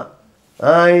mienu a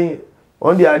ai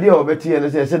on di ade o beti ne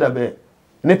say da be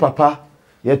ne papa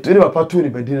ye to ne papa to ni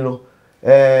bedin no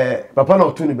papa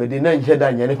na to ni bedin na nje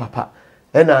da nya ne papa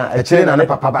na ekire na ne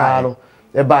papa ba no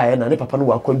ba na ne papa no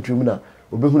wa kwantum na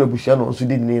obehunu abusia no nso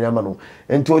di ni na ma no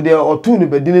enti o de o to ni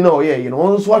bedin na o ye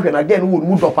no nso ahwe na again wo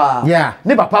mu do pa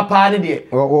ne papa pa ne de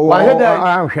wa he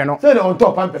da ahwe no say on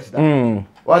top pampers da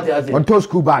what you say on to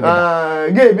school bag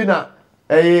ge bi na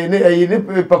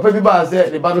ne papa bi ba say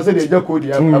ne ba no say de jakodi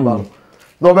ya ba no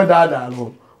no be da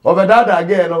no obedada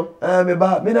again no me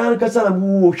ba me na kasa na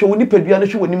mu hwe woni padua no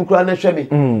hwe woni mu kura na hwe me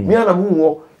me ana mu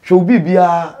wo hwe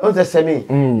bibia o se se me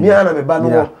me ana me ba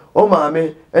no o ma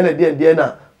me ene de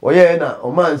na o ye na o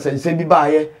man sense bi ba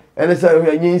ye ene se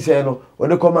hwe nyin se no o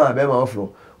de koma be ma ofro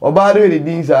o ba de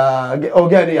din sa o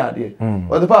ga ne ya de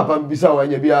o de papa bi sa wa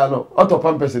nya bia no o to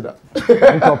pampers da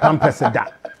to pampers da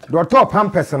do to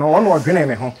pampers no on wo dwene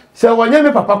me ho se wo nya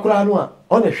me papa kura no a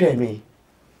o na hwe me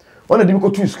o na de bi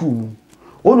ko to school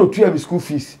ono tuya mi school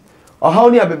fees o ha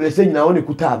oni abebrese nyina oni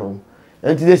kuta no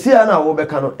enti de sia na wo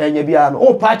beka no enya bia no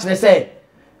o pa kire se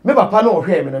me papa no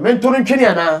hwe me no me ntoro ntwene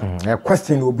ana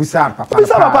question obusa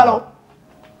papa no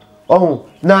oh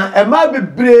na ema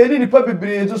bebre ni nipa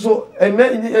bebre so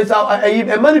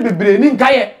ema ni bebre ni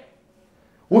nkaye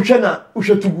wo hwe na wo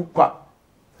hwe tugu kwa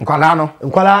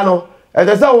nkwala no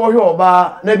edesa wo hwe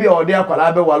oba na bia ode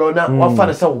akwala be walo na wafa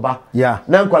ne se oba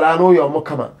na nkwala no yo mo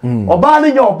kama oba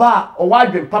ne nya oba o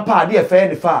wadwen papa de efe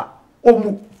ne fa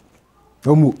omu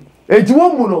enti wo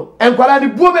mu no nkwala ne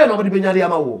buo be no mo de benyare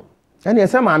ama wo ene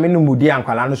ese ma me no mudi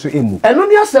ankwala no so emu eno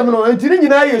ne asem no enti ne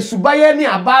nyina ye subaye ne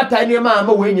abata ne ma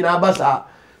ama we nyina abasa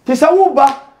ti sa wo ba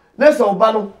na se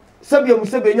oba no sebia mu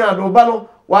sebenya ado oba no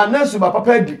wa na suba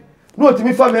papa di no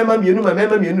otimi fa mema mienu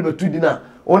betu di na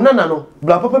onana no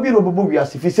bla papa bi ro bobo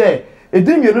wiase fi se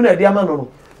edin mienu na de ama no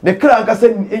ne kra ankasa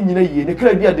enyina yie ne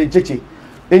kra dia de cheche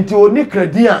enti oni kra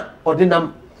dia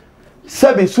odinam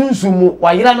sebe sunsumu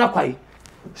wayira na kwai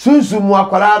sunsumu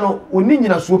akwara no oni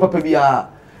nyina suo papa bia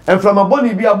enframa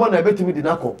boni bia bona ebetimi di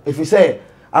nako efi se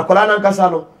akwara na ankasa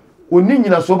no oni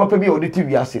nyina suo papa bia oditi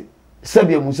wiase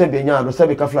sebe mu sebe nya no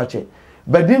sebe kaflache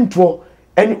badinto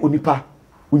eni onipa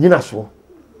unyina suo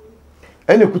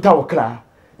ene kuta wakra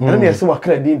ene ne se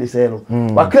wakra din de se no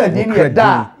wakra din ye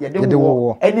da ye de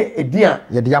wo ene edian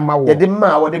ye de ama wo ye de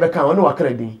ma wo de beka wo ne wakra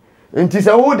din enti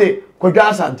se wo de kodwa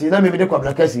asante na me de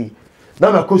kwabla kasi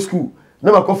na ma ko school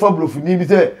na ma ko fa blofu ni bi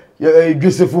se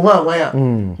Joseph ho anwan ya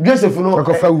Joseph no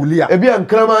ko fa wuli a e bia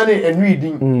nkrama ne enwi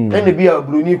din ene bia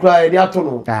broni kra ye de ato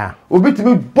no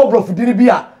obitimi blofu din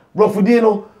bia blofu din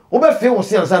no wo be fe wo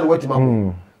se ansa na watima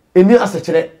ko eni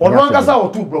asechire ono ankasa wo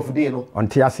tu brofudin no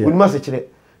onti ase oni masechire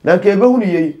na nke ebe hunu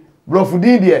yei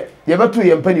brofudin de ye betu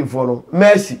ye mpanimfo no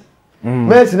mercy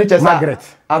ne chesa Margaret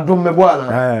adom mebo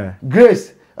ana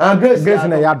Grace Grace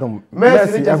na yadom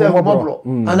mercy ne chesa moblo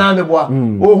ana mebo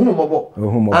ohun mobo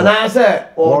ana se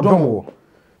odom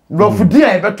Brofudi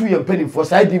a betu ye mpani for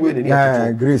side we ne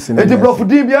ya grace ne enti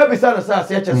brofudi bia be sa na sa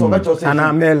se che so be cho se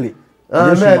ana meli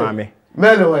Yesu maame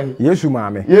meli wai Yesu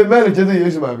maame ye meli che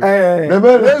Yesu maame na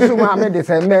meli Yesu maame de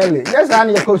say meli yes an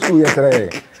ye ko su yesterday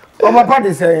o papa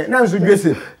de say na nso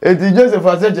Joseph enti Joseph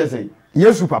a se che say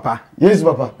Yesu papa Yesu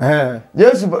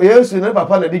ne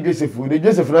papa na di Joseph de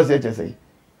Joseph na se che say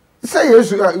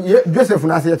Yesu Joseph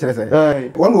na se che say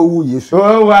won owu Yesu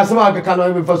o asema akeka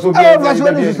no me faso bi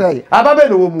ababe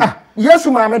no wo mu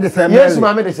Yesu maame de say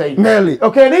meli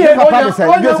okay ne ye o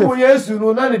Yesu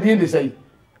no na ne di de say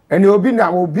eni obi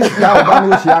na obi ya oba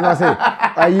no hia no say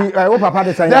ayi o papa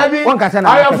de say won ka say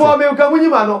na aya fo me ka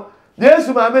munyima no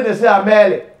Yesu maame de say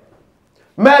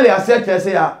meli ase che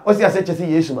say ya o si ase che say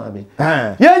Yesu maame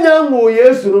ye nya mo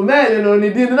Yesu no meli no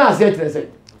ne di na ase che say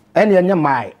eni enya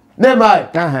mai ne mai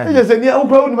e say ni o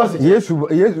kwa ni message Yesu ba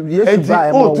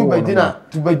e mo tu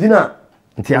bedina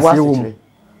nti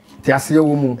ase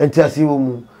wo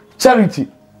mu charity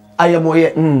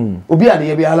ayemoye obi ane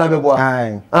ye bi ala bebo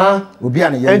obi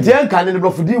ane ye enti enka ne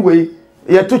brofudi we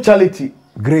ye to charity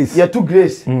grace ye to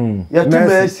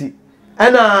mercy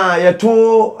ana ye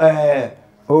to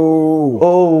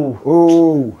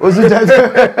ozu jaje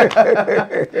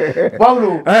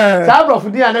Pablo sa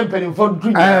brofudi ane mpeni fo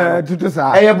tutu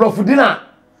sa ye brofudi na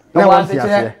wa se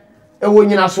che e wo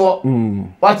nyina so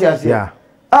what you say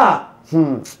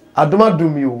adoma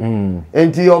dum yo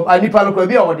enti anipa no kwa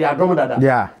bi o de adom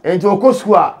dada enti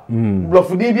okosku a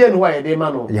blofudi bi enu wa ye de ma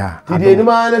no ti de enu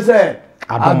ma ne se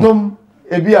adom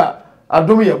ebi a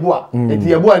adom ye bo a enti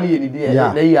ye bo a ne ye ni de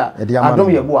na ya adom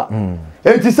ye bo a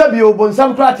enti sabi o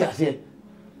bonsam kra ti ase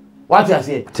wati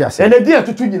ase ene di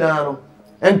atutu nyina no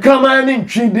enkrama ne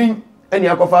ntwidin eni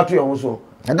akofa to ye ho so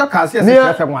doka ase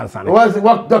se fe wansane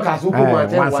what doka so ko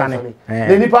wansane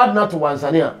ne ni pa na to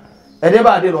wansane a ede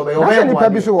ba de no be o be ni pa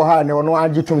bi so wo ha ne ono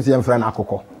agi tum se enfra na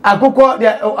akokọ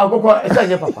esa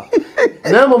nye papa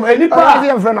na mom eni pa se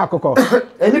enfra na akokọ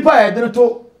eni pa e de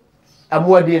to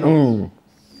aboade no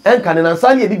enka ne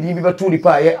nansa ne di bi beto ni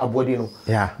pa ye aboade no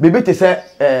bebe te se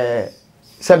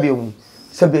sabium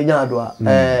nya ado a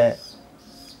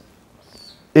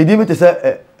edi bi te se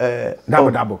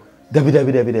dabo dabi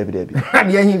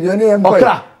ade hin bi oni en boy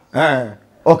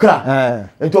okra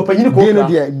ento panyini ko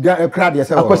okra de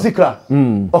se akosi kra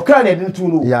okra na de tu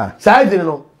no side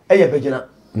no eye begina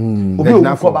obi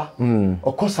owu koba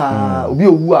okosa obi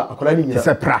owu a akola ni nya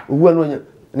se pra owu no nya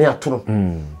ne atono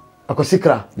akosi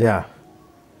kra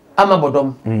ama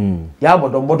bodom ya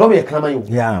bodom ye krama yo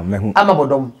mehu ama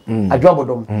bodom adwa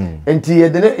bodom enti ye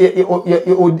de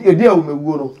odi a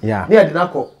umewuo no ne ye de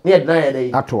nakọ ne ye de na ye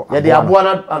de ye de aboa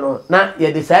na ano na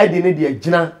ye de side ne de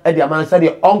agina e de amansa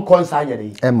de onkonsa anya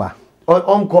de ema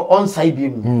on side bi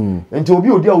mu enti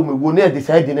obi odi a umewuo ne ye de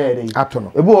side ne ye de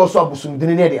atono ebu oso abusum de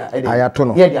ne ye de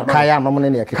ayatono kaya no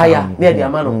ne ye kaya ne ye de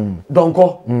amano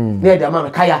donko ne ye de amano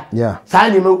kaya saa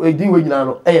ni edi we nyina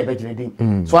no e ye begina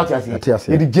din so ati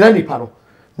ase ye de gina ni pa no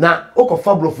na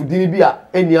okofa blofudini bi a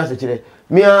eni ase kire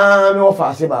me ofa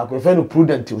ase ba ko fe no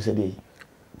prudent o se dey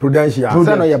prudential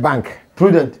say no your bank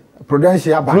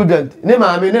prudential bank prudent ne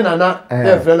ma me ne nana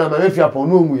e fe na ma me fi apon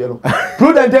no omu ye no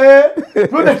prudent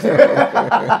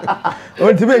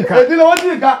o ti be nka e ti no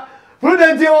ti ka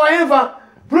prudent o yenfa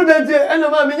prudent e no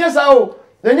ma me nyesa o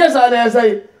ne nyesa na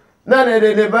esai na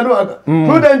ne ba no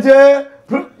prudent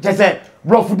jese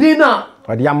blofudina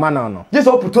odi amana no je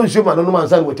so potential man no man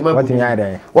san wetima what nya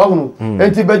dey wa hunu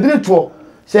enti badini to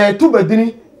se tu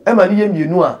badini e ma ni ye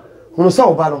mienu a hunu sa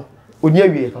oba no oni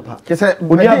awie papa kese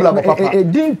oni abla ko papa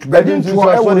badini to e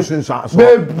wo sunsan so be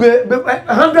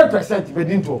 100%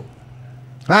 badini to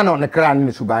na no ne kra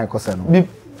ne suban kose no bi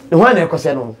ho na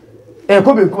ekose no e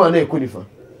ko be kuma na e ko nifa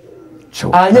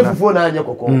anya fufuo na anya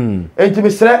kokko enti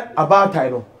mesre about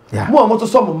time no mo amoto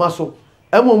so mo maso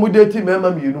emo mu deti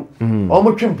mema mienu o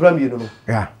mo twempra mienu no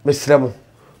mesre mo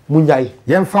munyai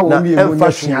yemfa wo mienu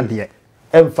nyasua de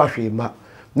emfa hwema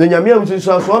na nyame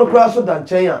amsunsu aso no kura so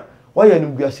danchen a waya no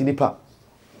guase nipa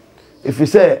efi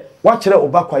se wa kire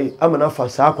obakwai amana fa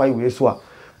saa kwai we so a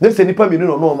ne se nipa mienu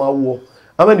no ma wo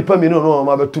ama nipa mienu no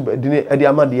ma betu dine ade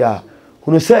amade a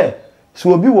hunu se so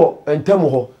obi wo entem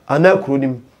ho ana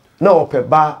kronim na ope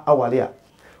ba awale a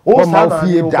o sa ma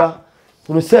fie da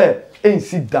hunu se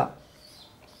ensi da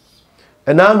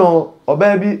enano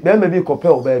obabi be ma bi kope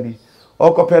obabi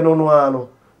okope no ano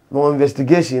no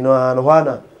investigation no ano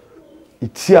hana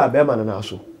iti a be ma na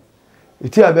so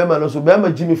iti a be ma no so be ma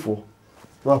jimifo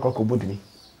no akoko bodini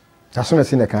aso na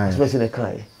sine kan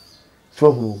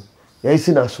so hu ya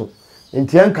isi na so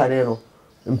enti anka ne no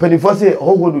mpanifo se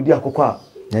hogo no di akoko a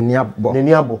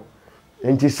nani abo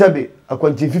enti sebe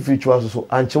akwanti fifiri twa so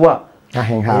anchewa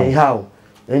ahenhawo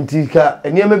enti ka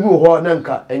eniema bi wo ho na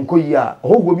nka enko yi a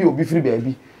hogo bi obi firi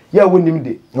baabi ya wonim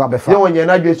de wa befa ya wonye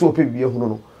na adwe so ope bi ehunu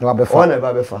no wa befa ona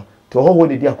ba befa to hogo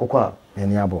de di akokọ a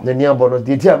nani abo no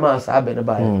de ti ama sa abe ne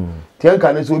ba ti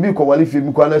anka ne so obi ko wale fie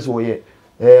mi ko na so ye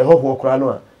hogo kra no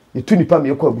a yetu nipa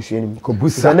me ko abusua nim ko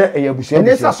busa na abusua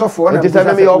ene sa sofo na busa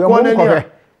na me yokọ na ni a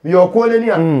me yokọ na ni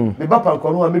a me ba pa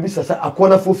nko no a me bi sasa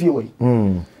akona fofie wei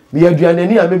me aduane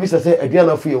ni a me bi sasa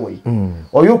aduana fofie wei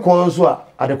oyo ko so a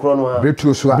adekro no a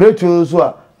bretu so a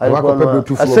adekro no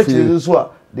a aseti so a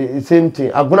the same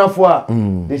thing agunafo a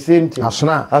the same thing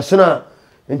asona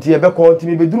enti ebe ko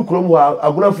ntimi be duru krom ho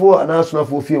agunafo na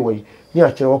asonafo fie wei ni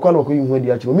a kire wakwa na ko yihu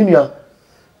adi a kire minua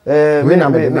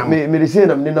me se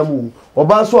na me na mu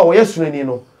oba so a wo yesunani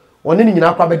no woni ni nyina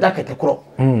akwa be dakete kro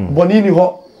boni ni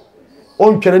ho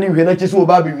on twere ni hwe na chi so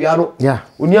oba be wia no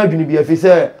oni adwini bi afi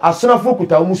se asonafo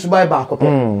kuta musubai ba akoto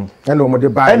ena omo de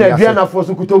ba ena aduanafo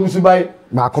so kuta musubai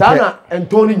ba akoto sana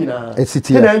enton ni nyina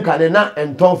tina nka ne na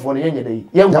enton fo ne yenye dei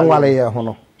yenwale ye ho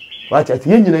no wacha ti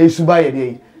yenyina yesubai ye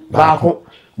dei ba ako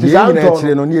ti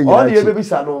santo no ni yenyina on ye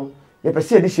bebisa no ye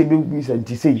pese ye de hye bebisa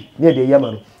nti sei ne de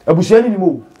yama no abusua ni ni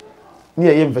mo ni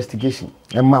ye investigation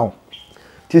emma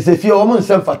ti se fie o mo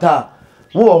nsem fata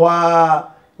mo wo wa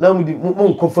na mu di mo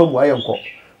nko fa mu aye nko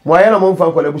mo aye na mo mfa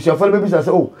nko na abusua fa be bisa se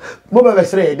o mo be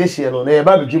besere ye de hye no na ye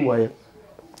ba be gi mo aye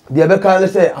de be ka le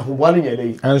se ahoboa no nye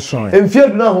dei enson emfie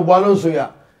du na ahoboa no nso ya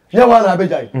nya wa na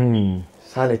abejai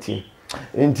sanity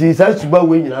nti sa suba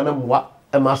we nyina na moa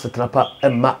e ma setrapa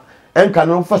emma enka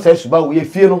no fa sa suba we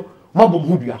fie no mabom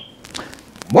hudua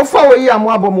mofa we ya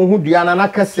mo abom hudua na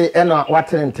Kesse ena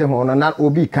watenente ho no na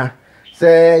obi ka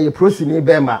se ye prosini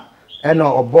bema ena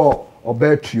obo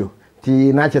obatuo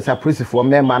ti na chesa prosifo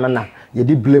mema na ye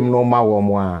di blame no ma wo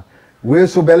mo a we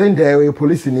so Belinda we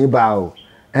police ni ba o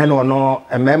ena no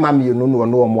emema mienu no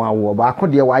no mo awo ba ko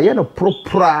de wa ye no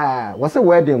propra wo se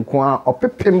wedding ko a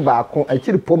opepem ba ko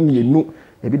akiri pom mienu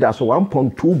e bi da so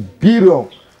 1.2 billion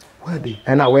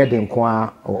wedding ko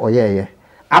a oyeye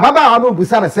ababa no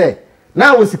busa na se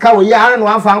na wo sika wo ya no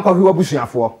amfa nkɔhwe wo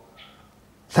busuafo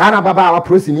sana baba wa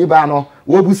prosini ba no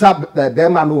wo busa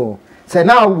bema no se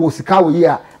na wo sika wo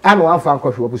ya ano amfa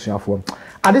nkɔhwe wo busuafo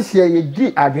adehye ye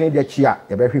di adwene de chia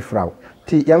ye be hwefrawo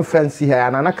ti yem fancy ha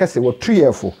na Kesse wo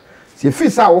tuyefo se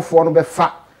fisa wo fo no be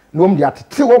fa no om de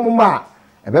atete wo muma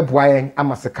e be boa yen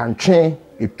amaseka ntwe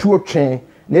etuo twen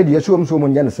na de yeso so mo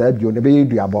nya na sa bio ne be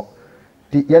yeduabɔ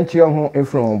ti yenti ho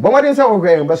efron bo modin sa wo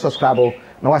hwe be subscribe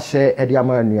na wa share edi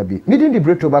amanua bi midin di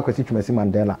breto ba kwesi twumasi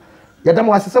Mandela yadam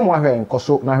wasese mo ahwe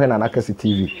nkoso na ahwe na Kesse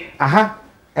TV aha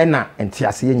ena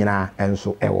entiase nyina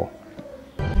enso ewo